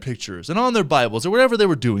in their pictures and on their Bibles or whatever they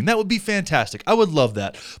were doing. That would be fantastic. I would love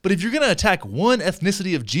that. But if you're going to attack one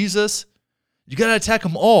ethnicity of Jesus, you got to attack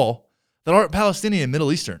them all that aren't Palestinian and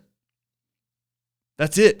Middle Eastern.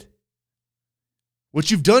 That's it. What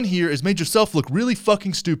you've done here is made yourself look really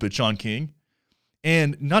fucking stupid, Sean King.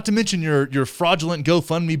 And not to mention your fraudulent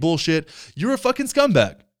GoFundMe bullshit. You're a fucking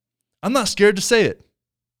scumbag. I'm not scared to say it.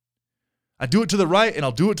 I do it to the right and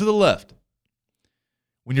I'll do it to the left.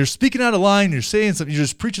 When you're speaking out of line, you're saying something, you're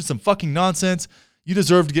just preaching some fucking nonsense, you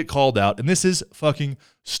deserve to get called out. And this is fucking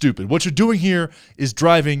stupid. What you're doing here is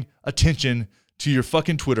driving attention to your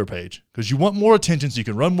fucking Twitter page because you want more attention so you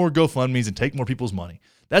can run more GoFundMes and take more people's money.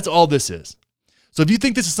 That's all this is. So if you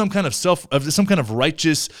think this is some kind of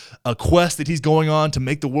righteous quest that he's going on to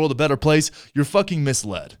make the world a better place, you're fucking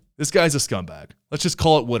misled. This guy's a scumbag. Let's just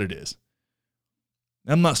call it what it is.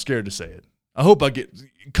 I'm not scared to say it. I hope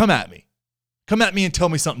come at me. Come at me and tell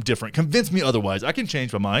me something different. Convince me otherwise. I can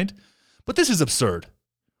change my mind. But this is absurd.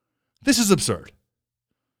 This is absurd.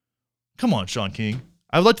 Come on, Sean King.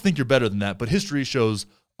 I would like to think you're better than that, but history shows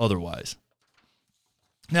otherwise.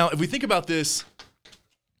 Now, if we think about this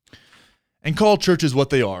and call churches what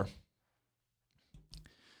they are,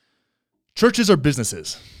 churches are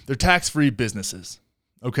businesses. They're tax-free businesses,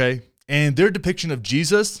 okay? And their depiction of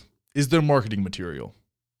Jesus is their marketing material.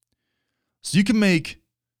 So you can make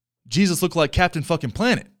Jesus look like Captain fucking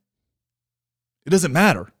Planet. It doesn't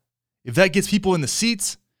matter. If that gets people in the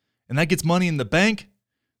seats and that gets money in the bank,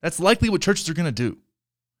 that's likely what churches are going to do.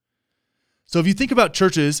 So if you think about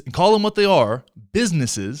churches and call them what they are,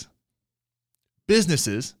 businesses,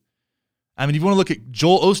 I mean, if you want to look at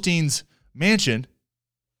Joel Osteen's mansion,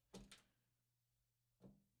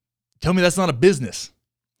 tell me that's not a business.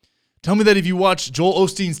 Tell me that if you watch Joel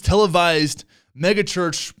Osteen's televised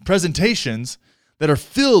megachurch presentations that are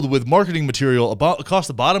filled with marketing material across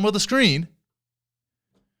the bottom of the screen,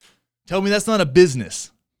 tell me that's not a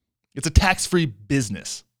business. It's a tax-free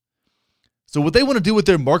business. So what they want to do with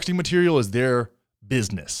their marketing material is their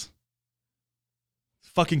business.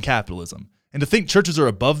 Fucking capitalism. And to think churches are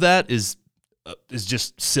above that is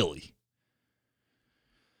just silly.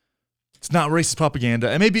 It's not racist propaganda.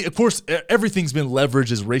 And maybe, of course, everything's been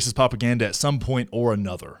leveraged as racist propaganda at some point or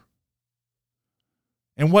another.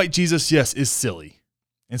 And white Jesus, yes, is silly.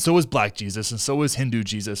 And so is black Jesus, and so is Hindu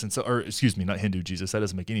Jesus, not Hindu Jesus, that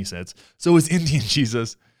doesn't make any sense. So is Indian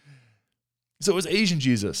Jesus. So is Asian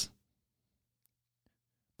Jesus.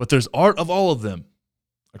 But there's art of all of them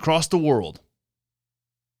across the world.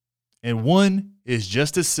 And one is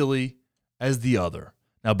just as silly as the other.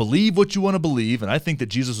 Now, believe what you want to believe, and I think that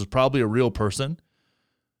Jesus was probably a real person.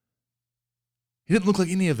 He didn't look like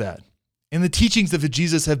any of that. And the teachings of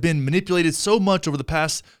Jesus have been manipulated so much over the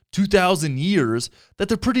past 2,000 years that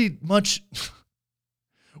they're pretty much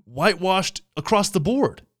whitewashed across the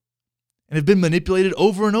board and have been manipulated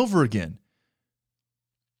over and over again.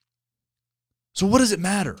 So what does it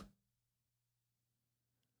matter?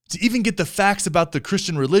 To even get the facts about the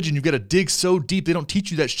Christian religion, you've got to dig so deep. They don't teach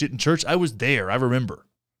you that shit in church. I was there. I remember.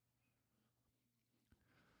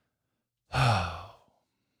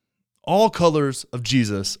 All colors of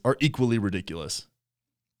Jesus are equally ridiculous,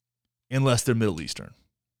 unless they're Middle Eastern.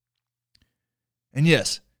 And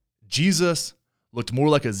yes, Jesus looked more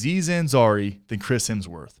like Aziz Ansari than Chris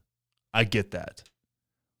Hemsworth. I get that.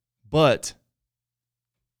 But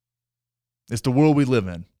it's the world we live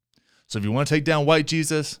in. So if you want to take down white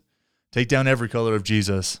Jesus, take down every color of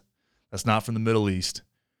Jesus that's not from the Middle East,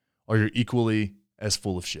 or you're equally as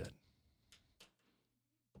full of shit.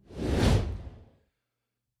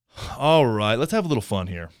 All right, let's have a little fun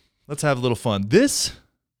here. Now,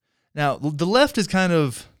 the left is kind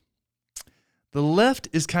of, The left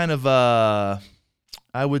is kind of,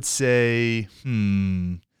 I would say,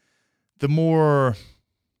 the more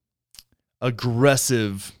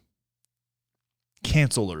aggressive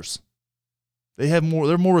cancelers. They're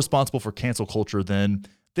more responsible for cancel culture than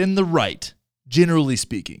the right, generally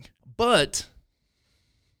speaking. But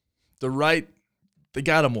the right, they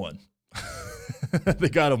got him one. They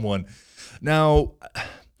got him one. Now,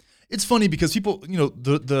 it's funny because people,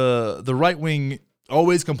 the right wing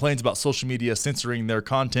always complains about social media censoring their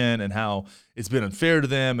content and how it's been unfair to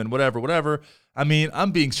them and whatever. I mean,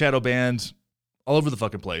 I'm being shadow banned all over the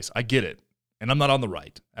fucking place. I get it. And I'm not on the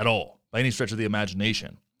right at all by any stretch of the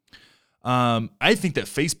imagination. I think that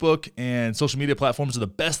Facebook and social media platforms are the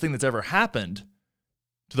best thing that's ever happened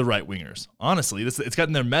to the right wingers. Honestly, it's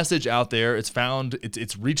gotten their message out there.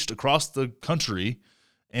 It's reached across the country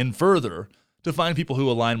and further to find people who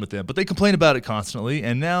align with them. But they complain about it constantly.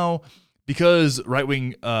 And now, because right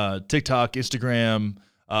wing TikTok, Instagram,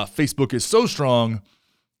 Facebook is so strong,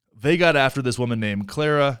 they got after this woman named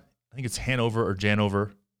Clara. I think it's Hanover or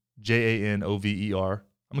Janover, Janover.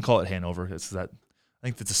 I'm gonna call it Hanover. I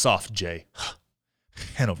think that's a soft J.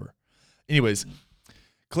 Hanover. Anyways,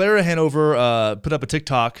 Clara Hanover put up a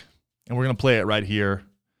TikTok, and we're going to play it right here.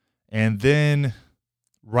 And then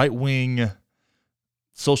right-wing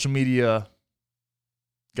social media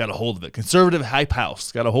got a hold of it. Conservative Hype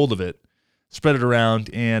House got a hold of it, spread it around,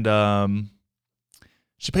 and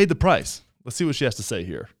she paid the price. Let's see what she has to say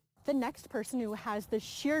here. The next person who has the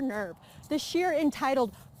sheer nerve, the sheer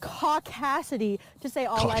entitled caucasity to say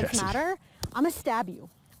all lives matter, I'm going to stab you.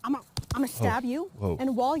 I'm going to stab you. Whoa,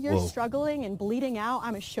 and while you're struggling and bleeding out,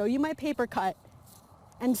 I'm going to show you my paper cut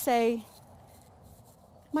and say,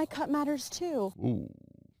 my cut matters too. Ooh.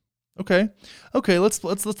 Okay, let's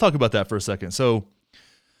talk about that for a second. So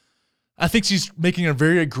I think she's making a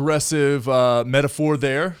very aggressive metaphor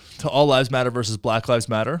there to all lives matter versus Black Lives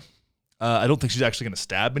Matter. I don't think she's actually going to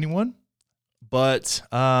stab anyone, but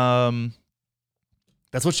that's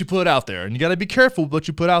what she put out there. And you got to be careful with what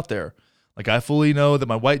you put out there. Like, I fully know that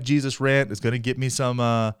my white Jesus rant is going to get me some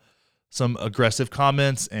aggressive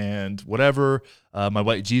comments and whatever. My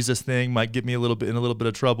white Jesus thing might get me in a little bit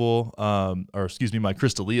of trouble. My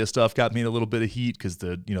Crystalia stuff got me in a little bit of heat because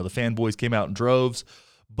the fanboys came out in droves.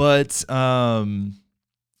 But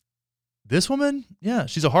this woman, yeah,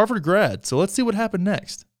 she's a Harvard grad. So let's see what happened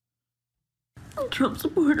next. Trump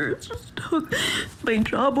supporters just took my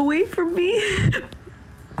job away from me.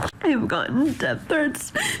 I've gotten death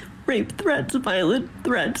threats, rape threats, violent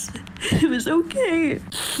threats. It was okay,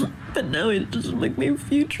 but now it doesn't make my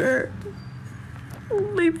future.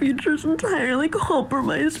 My future's entirely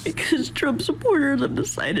compromised because Trump supporters have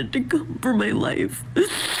decided to come for my life.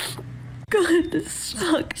 God, this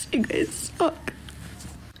sucks. You guys suck.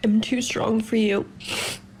 I'm too strong for you.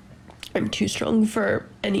 I'm too strong for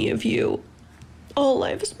any of you. All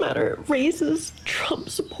lives matter raises Trump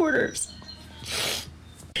supporters.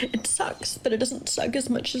 It sucks, but it doesn't suck as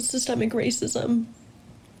much as systemic racism.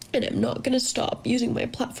 And I'm not going to stop using my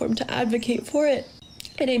platform to advocate for it.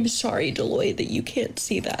 And I'm sorry, Deloitte, that you can't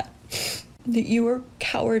see that. That you are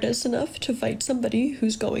cowardice enough to fight somebody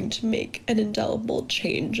who's going to make an indelible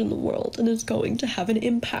change in the world and is going to have an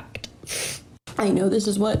impact. I know this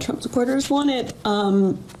is what Trump supporters wanted,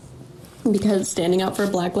 because standing up for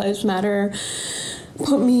Black Lives Matter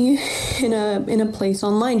put me in a place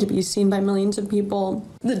online to be seen by millions of people.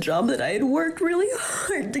 The job that I had worked really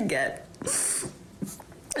hard to get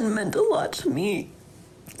and meant a lot to me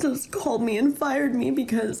just called me and fired me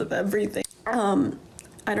because of everything.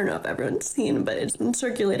 I don't know if everyone's seen, but it's been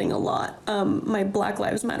circulating a lot. My Black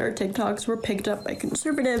Lives Matter TikToks were picked up by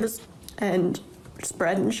conservatives and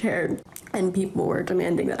spread and shared, and people were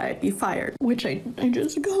demanding that I be fired, which I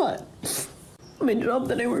just got. My job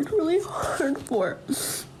that I worked really hard for.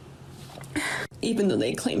 Even though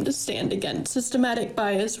they claim to stand against systematic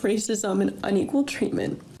bias, racism, and unequal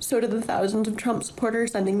treatment, so do the thousands of Trump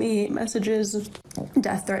supporters sending me hate messages,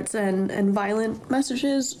 death threats, and violent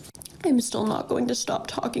messages. I'm still not going to stop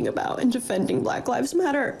talking about and defending Black Lives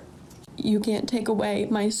Matter. You can't take away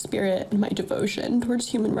my spirit and my devotion towards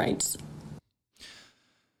human rights.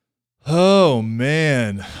 Oh,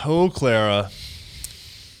 man. Oh, Clara.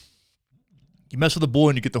 You mess with a bull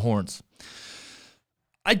and you get the horns.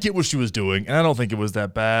 I get what she was doing, and I don't think it was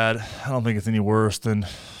that bad. I don't think it's any worse than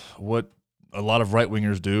what a lot of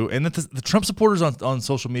right-wingers do. And the Trump supporters on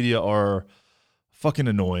social media are fucking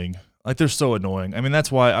annoying. Like, they're so annoying. I mean,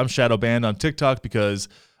 that's why I'm shadow banned on TikTok, because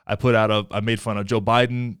I made fun of Joe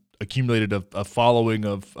Biden, accumulated a following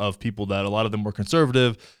of people that a lot of them were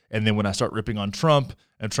conservative, And then when I start ripping on Trump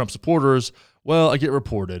and Trump supporters, well, I get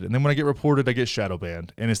reported. And then when I get reported, I get shadow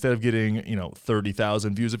banned. And instead of getting,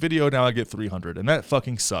 30,000 views a video, now I get 300. And that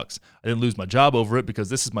fucking sucks. I didn't lose my job over it because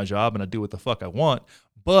this is my job and I do what the fuck I want.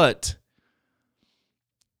 But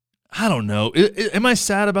I don't know. Am I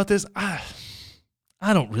sad about this? I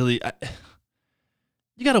don't really.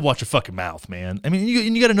 You got to watch your fucking mouth, man. I mean,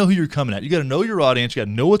 you got to know who you're coming at. You got to know your audience. You got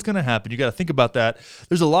to know what's going to happen. You got to think about that.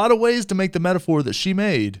 There's a lot of ways to make the metaphor that she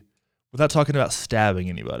made without talking about stabbing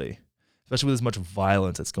anybody, especially with as much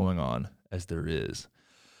violence that's going on as there is.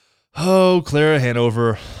 Oh, Clara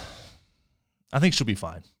Hanover. I think she'll be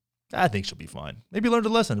fine. Maybe learned a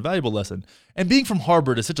lesson, a valuable lesson. And being from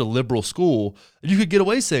Harvard is such a liberal school, you could get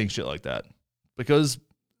away saying shit like that because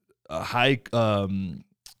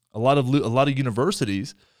a lot of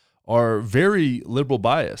universities are very liberal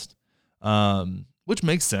biased, which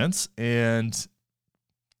makes sense and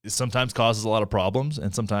it sometimes causes a lot of problems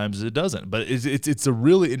and sometimes it doesn't. But it's a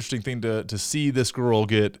really interesting thing to see this girl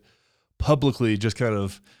get publicly just kind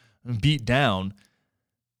of beat down.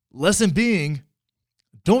 Lesson being,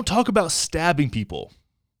 don't talk about stabbing people.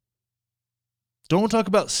 Don't talk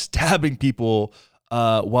about stabbing people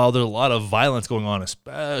while there's a lot of violence going on,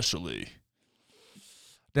 especially.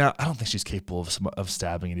 Now, I don't think she's capable of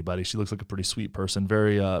stabbing anybody. She looks like a pretty sweet person,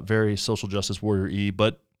 very social justice warrior-y.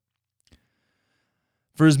 But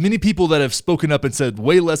for as many people that have spoken up and said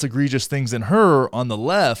way less egregious things than her on the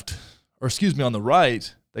left, on the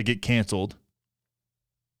right, that get canceled,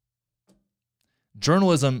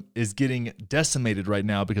 journalism is getting decimated right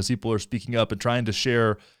now because people are speaking up and trying to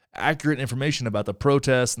share accurate information about the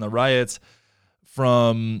protests and the riots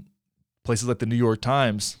from places like the New York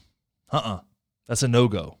Times. That's a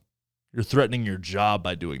no-go. You're threatening your job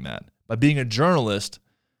by doing that. By being a journalist,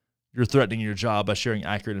 you're threatening your job by sharing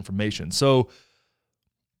accurate information. So,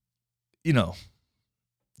 the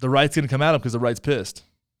right's going to come at them because the right's pissed.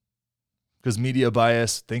 Because media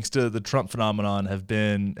bias, thanks to the Trump phenomenon, has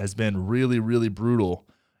been really, really brutal.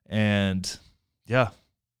 And, yeah,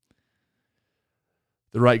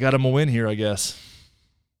 the right got him a win here, I guess.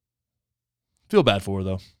 Feel bad for her,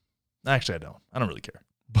 though. Actually, I don't. I don't really care.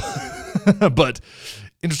 But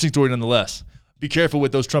interesting story nonetheless. Be careful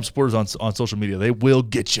with those Trump supporters on social media. They will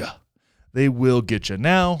get you.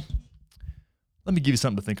 Now, let me give you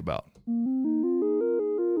something to think about.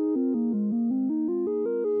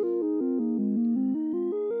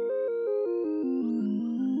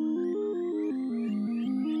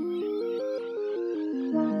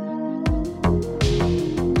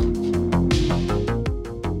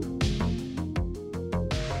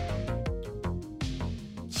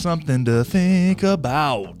 Something to think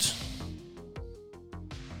about.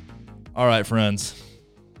 All right, friends.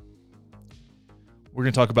 We're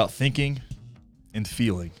going to talk about thinking and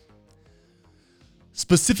feeling.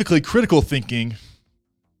 Specifically, critical thinking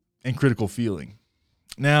and critical feeling.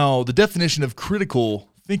 Now, the definition of critical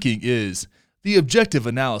thinking is the objective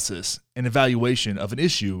analysis and evaluation of an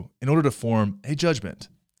issue in order to form a judgment.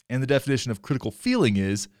 And the definition of critical feeling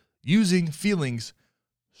is using feelings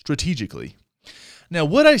strategically. Now,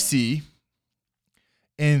 what I see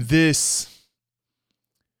in this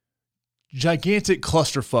gigantic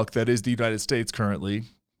clusterfuck that is the United States currently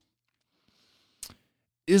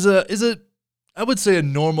is I would say a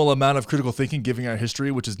normal amount of critical thinking given our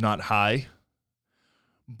history, which is not high,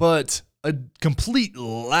 but a complete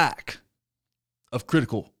lack of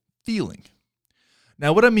critical feeling.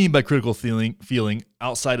 Now, what I mean by critical feeling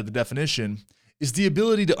outside of the definition is the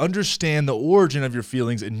ability to understand the origin of your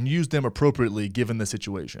feelings and use them appropriately given the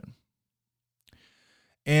situation.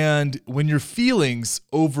 And when your feelings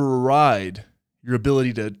override your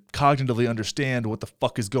ability to cognitively understand what the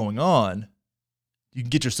fuck is going on, you can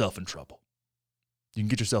get yourself in trouble. You can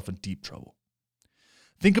get yourself in deep trouble.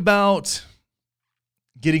 Think about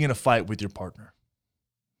getting in a fight with your partner,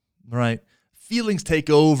 right? Feelings take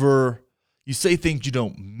over. You say things you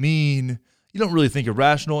don't mean. You don't really think you're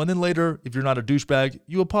rational. And then later, if you're not a douchebag,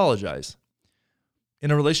 you apologize.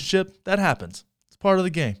 In a relationship, that happens. It's part of the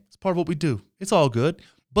game. It's part of what we do. It's all good.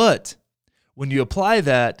 But when you apply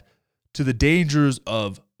that to the dangers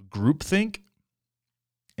of groupthink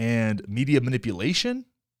and media manipulation,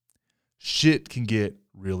 shit can get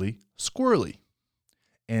really squirrely.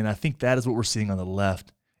 And I think that is what we're seeing on the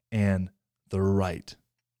left and the right.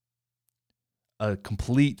 A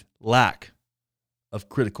complete lack of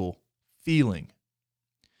critical feeling.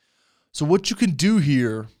 So what you can do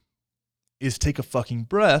here is take a fucking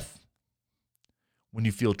breath when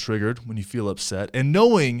you feel triggered, when you feel upset, and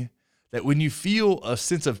knowing that when you feel a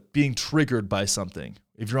sense of being triggered by something,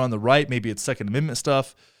 if you're on the right, maybe it's Second Amendment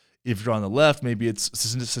stuff. If you're on the left, maybe it's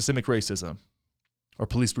systemic racism, or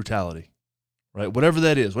police brutality, right? Whatever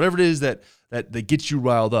it is that gets you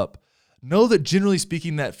riled up, know that generally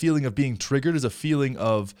speaking, that feeling of being triggered is a feeling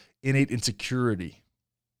of innate insecurity.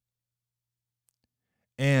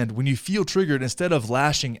 And when you feel triggered, instead of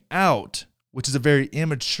lashing out, which is a very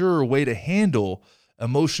immature way to handle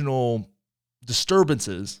emotional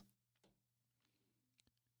disturbances,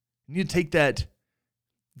 you need to take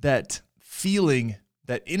that feeling,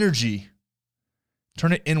 that energy,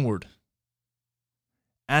 turn it inward.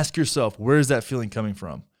 Ask yourself, where is that feeling coming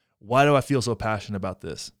from? Why do I feel so passionate about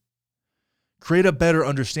this? Create a better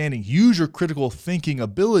understanding. Use your critical thinking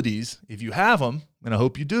abilities, if you have them, and I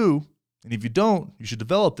hope you do. And if you don't, you should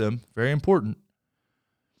develop them. Very important.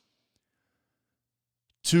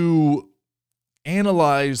 To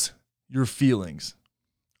analyze your feelings.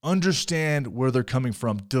 Understand where they're coming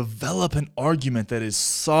from. Develop an argument that is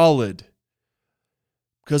solid.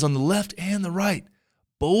 Because on the left and the right,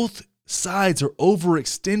 both sides are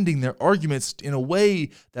overextending their arguments in a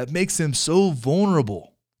way that makes them so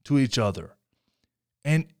vulnerable to each other.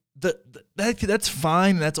 And that's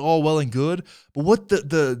fine. That's all well and good. But what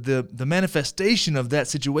the manifestation of that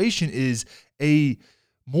situation is a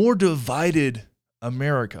more divided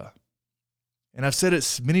America. And I've said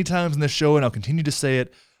it many times in this show, and I'll continue to say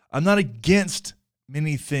it. I'm not against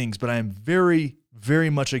many things, but I am very, very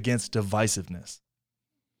much against divisiveness.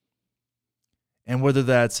 And whether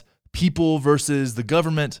that's people versus the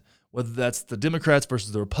government, whether that's the Democrats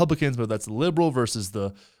versus the Republicans, whether that's the liberal versus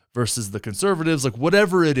the conservatives, like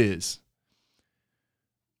whatever it is,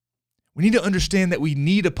 we need to understand that we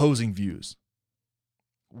need opposing views.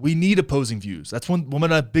 We need opposing views. That's one of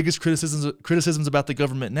the biggest criticisms about the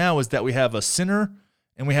government now is that we have a center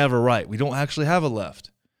and we have a right. We don't actually have a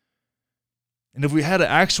left. And if we had an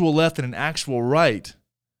actual left and an actual right,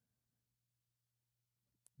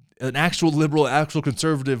 an actual liberal, actual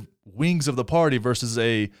conservative wings of the party versus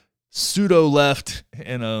a pseudo-left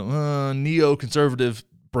and a neo-conservative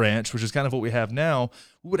branch, which is kind of what we have now,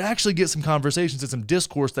 we would actually get some conversations and some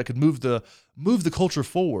discourse that could move the culture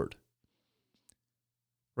forward.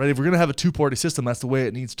 Right? If we're going to have a two-party system, that's the way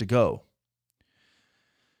it needs to go.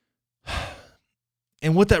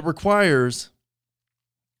 And what that requires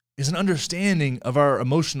is an understanding of our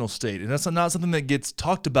emotional state. And that's not something that gets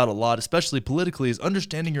talked about a lot, especially politically, is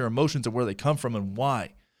understanding your emotions and where they come from and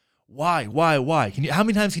why. Why? How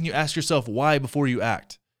many times can you ask yourself why before you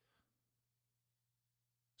act?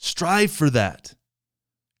 Strive for that.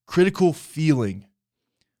 Critical feeling.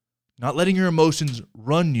 Not letting your emotions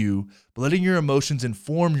run you, but letting your emotions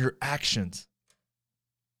inform your actions.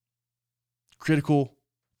 Critical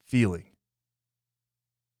feeling.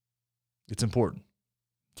 It's important.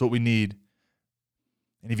 It's what we need.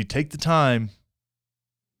 And if you take the time,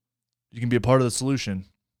 you can be a part of the solution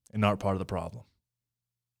and not part of the problem.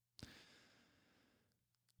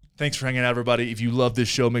 Thanks for hanging out, everybody. If you love this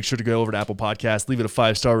show, make sure to go over to Apple Podcasts, leave it a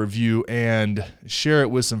 5-star review, and share it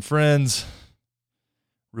with some friends.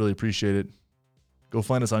 Really appreciate it. Go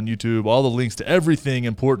find us on YouTube. All the links to everything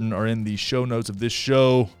important are in the show notes of this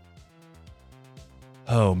show.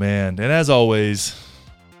 Oh, man. And as always,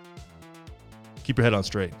 keep your head on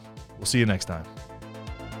straight. We'll see you next time.